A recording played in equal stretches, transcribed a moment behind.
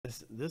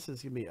This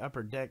is going to be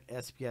Upper Deck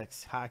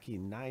SPX Hockey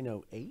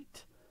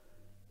 908.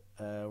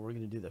 We're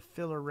going to do the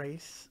filler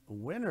race.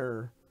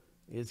 Winner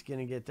is going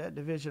to get that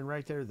division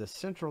right there, the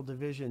Central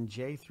Division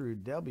J through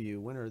W.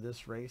 Winner of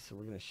this race. So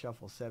we're going to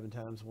shuffle 7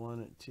 times.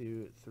 1,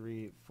 2,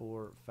 3,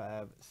 4,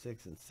 5,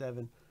 6, and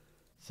 7.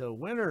 So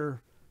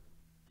winner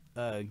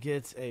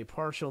gets a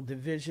partial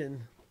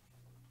division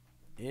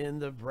in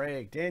the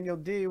break. Daniel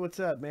D, what's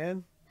up,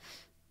 man?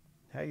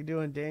 How you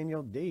doing,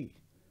 Daniel D?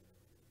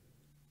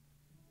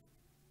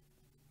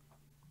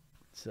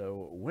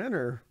 So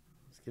winner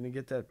is going to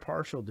get that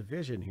partial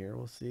division here.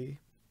 We'll see.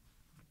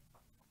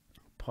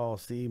 Paul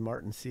C,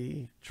 Martin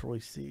C, Troy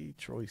C,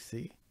 Troy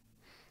C.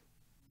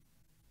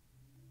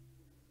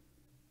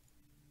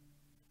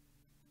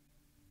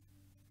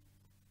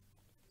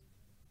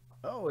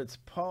 Oh, it's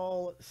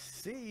Paul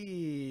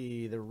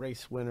C, the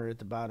race winner at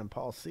the bottom.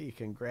 Paul C,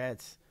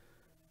 congrats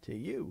to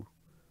you.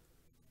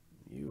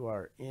 You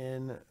are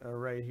in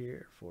right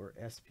here for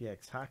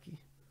SPX Hockey.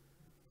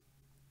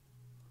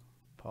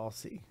 Paul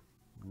C,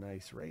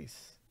 nice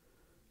race.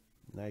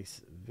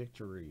 Nice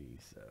victory.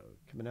 So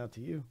coming out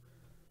to you.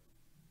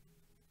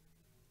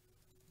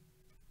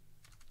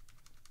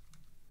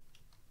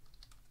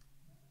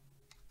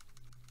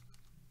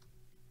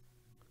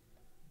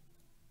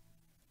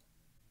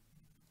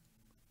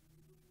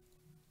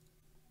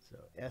 So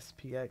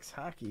SPX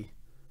Hockey.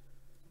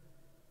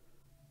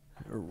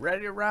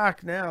 Ready to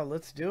rock now.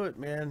 Let's do it,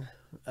 man.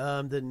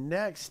 The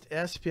next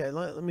SPX,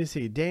 let me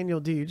see.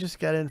 Daniel D, you just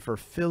got in for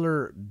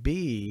filler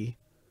B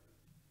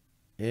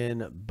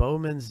in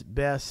Bowman's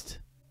Best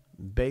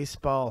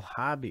Baseball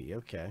Hobby.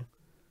 Okay.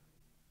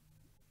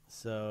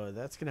 So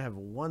that's going to have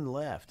one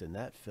left in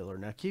that filler.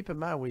 Now keep in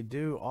mind, we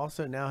do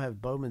also now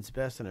have Bowman's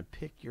Best in a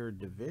Pick Your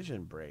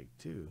Division break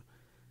too.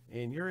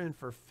 And you're in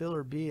for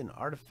filler B in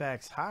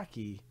Artifacts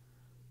Hockey,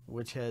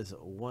 which has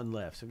one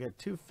left. So we got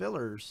 2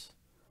 fillers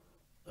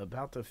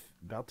about to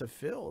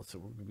fill. So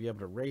we're going to be able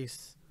to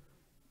race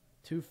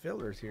 2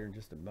 fillers here in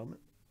just a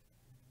moment.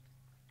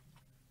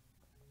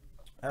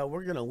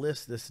 We're going to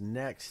list this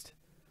next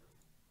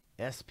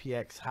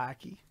SPX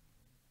Hockey.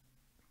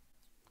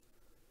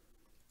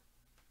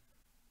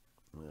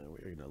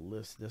 We're going to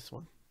list this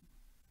one.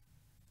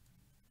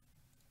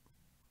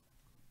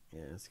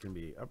 Yeah, it's going to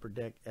be Upper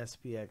Deck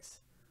SPX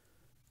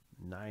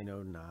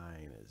 909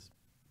 is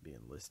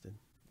being listed.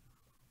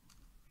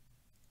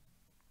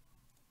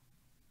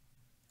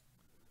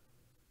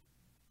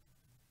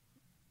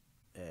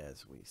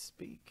 As we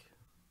speak.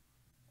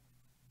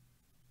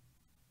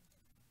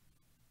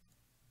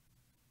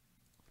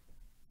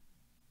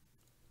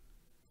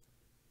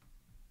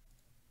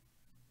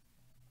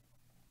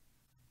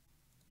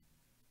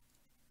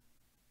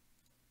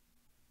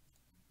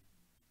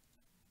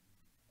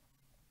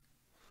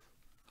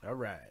 All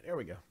right, there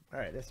we go. All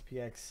right,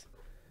 SPX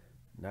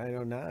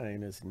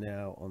 909 is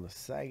now on the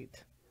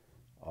site.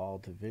 All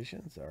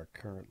divisions are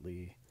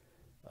currently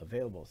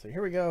available. So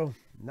here we go.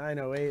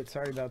 908.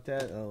 Sorry about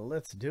that.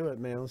 Let's do it,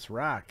 man. Let's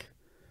rock.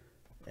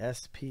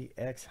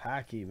 SPX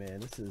Hockey, man.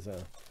 This is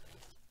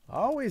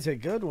always a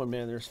good one,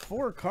 man. There's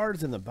 4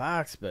 cards in the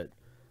box, but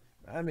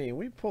I mean,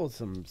 we pulled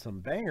some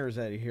bangers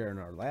out of here in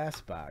our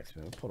last box,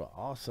 man. We pulled an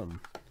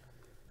awesome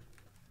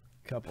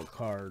couple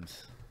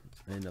cards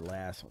in the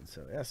last one.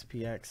 So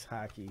SPX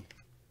Hockey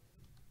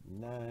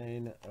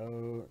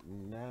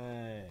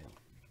 909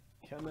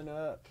 coming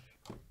up.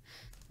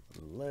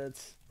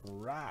 Let's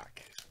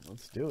rock.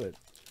 Let's do it.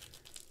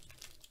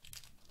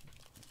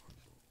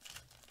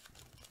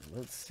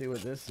 Let's see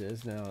what this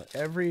is. Now,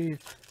 every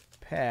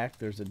pack,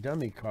 there's a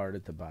dummy card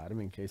at the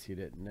bottom, in case you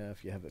didn't know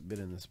if you haven't been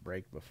in this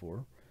break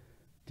before.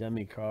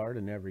 Dummy card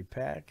in every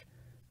pack.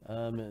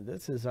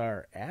 This is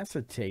our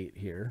acetate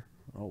here.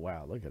 Oh,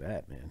 wow. Look at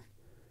that, man.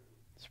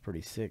 It's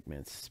pretty sick,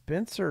 man.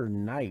 Spencer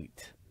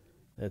Knight.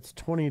 That's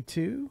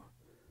 22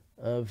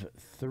 of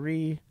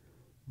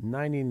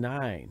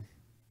 399.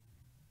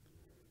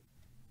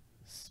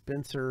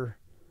 Spencer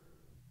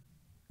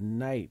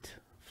Knight,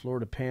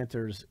 Florida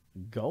Panthers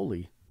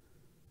goalie.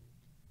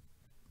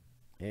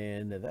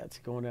 And that's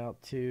going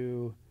out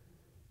to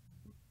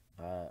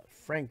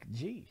Frank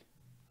G.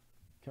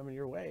 Coming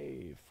your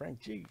way,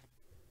 Frank G.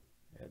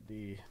 At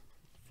the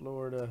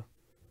Florida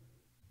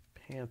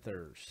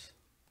Panthers.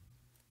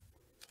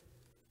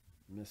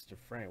 Mr.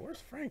 Frank.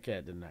 Where's Frank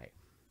at tonight?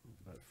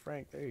 But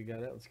Frank, there you go.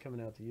 That was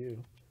coming out to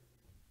you.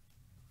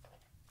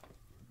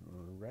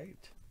 All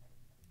right.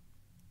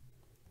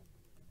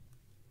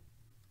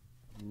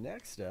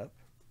 Next up,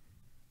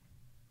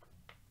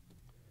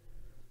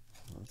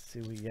 let's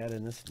see what we got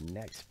in this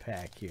next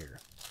pack here.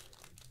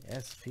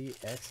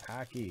 SPX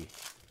Hockey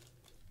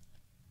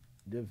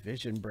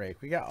Division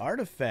break. We got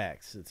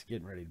Artifacts that's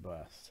getting ready to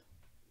bust.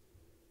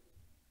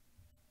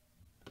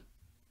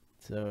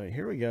 So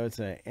here we go. It's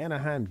an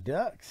Anaheim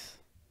Ducks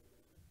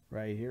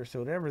right here. So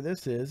whatever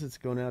this is, it's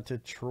going out to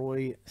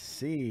Troy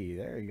C.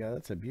 There you go.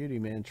 That's a beauty,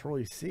 man.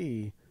 Troy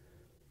C.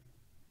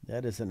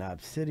 That is an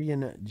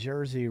Obsidian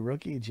jersey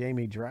rookie,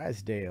 Jamie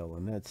Drysdale,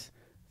 and that's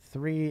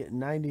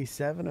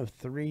 397 of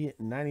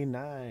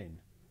 399.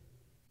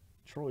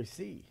 Troy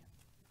C.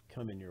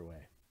 coming your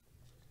way.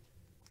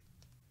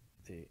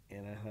 The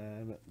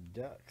Anaheim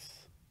Ducks.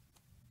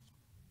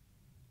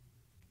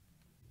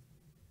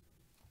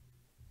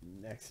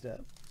 Next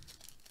up,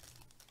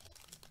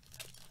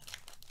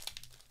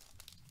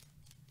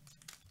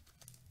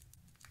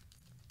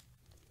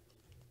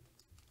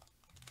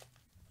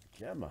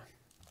 Gemma.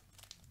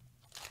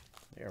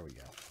 There we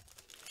go.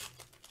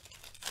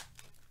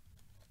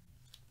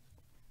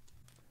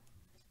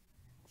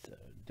 So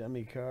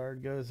dummy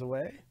card goes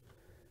away.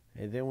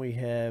 And then we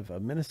have a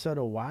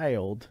Minnesota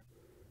Wild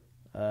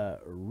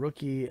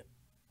rookie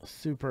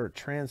super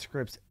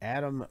transcripts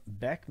Adam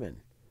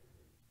Beckman.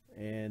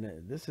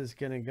 And this is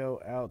going to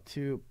go out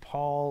to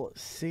Paul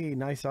C.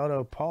 Nice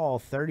auto, Paul.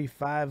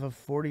 35 of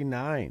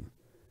 49.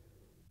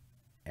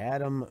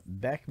 Adam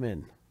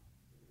Beckman.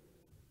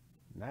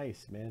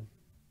 Nice, man.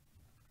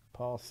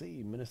 Paul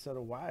C.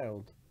 Minnesota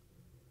Wild.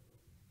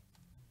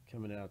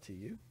 Coming out to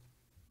you.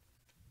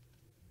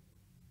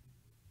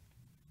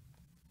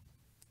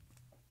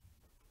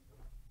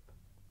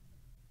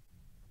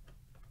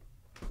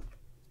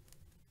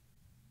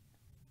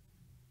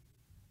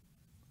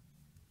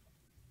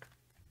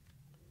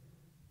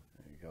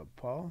 There you go,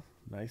 Paul.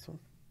 Nice one.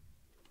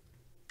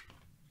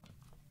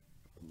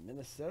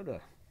 Minnesota.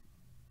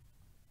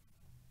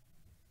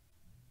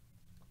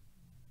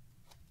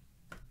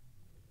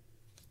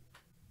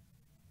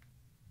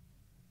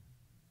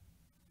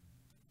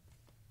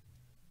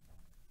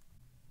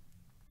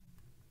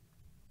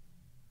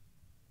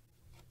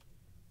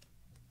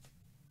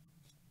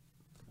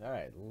 All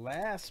right,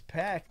 last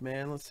pack,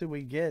 man. Let's see what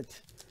we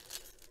get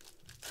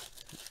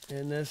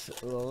in this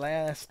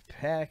last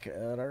pack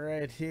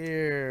right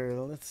here.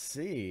 Let's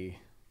see.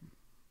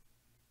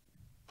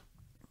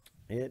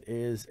 It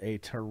is a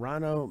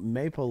Toronto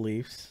Maple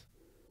Leafs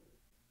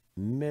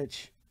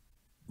Mitch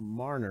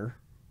Marner.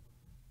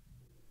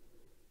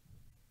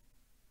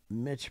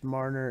 Mitch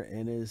Marner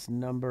and his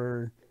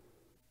number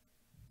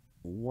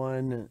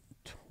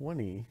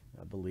 120,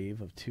 I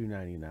believe, of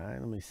 299.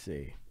 Let me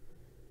see.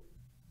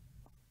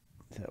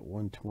 Is that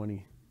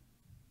 120?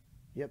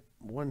 Yep,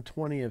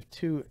 120 of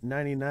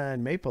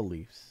 299 Maple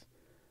Leafs.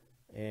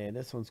 And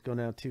this one's going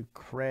out to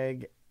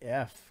Craig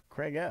F.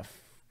 Craig F.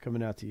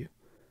 coming out to you.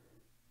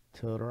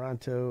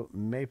 Toronto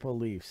Maple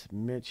Leafs,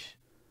 Mitch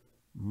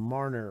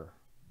Marner.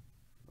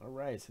 All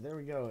right, so there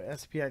we go.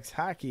 SPX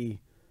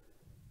Hockey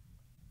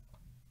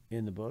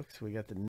in the books. We got the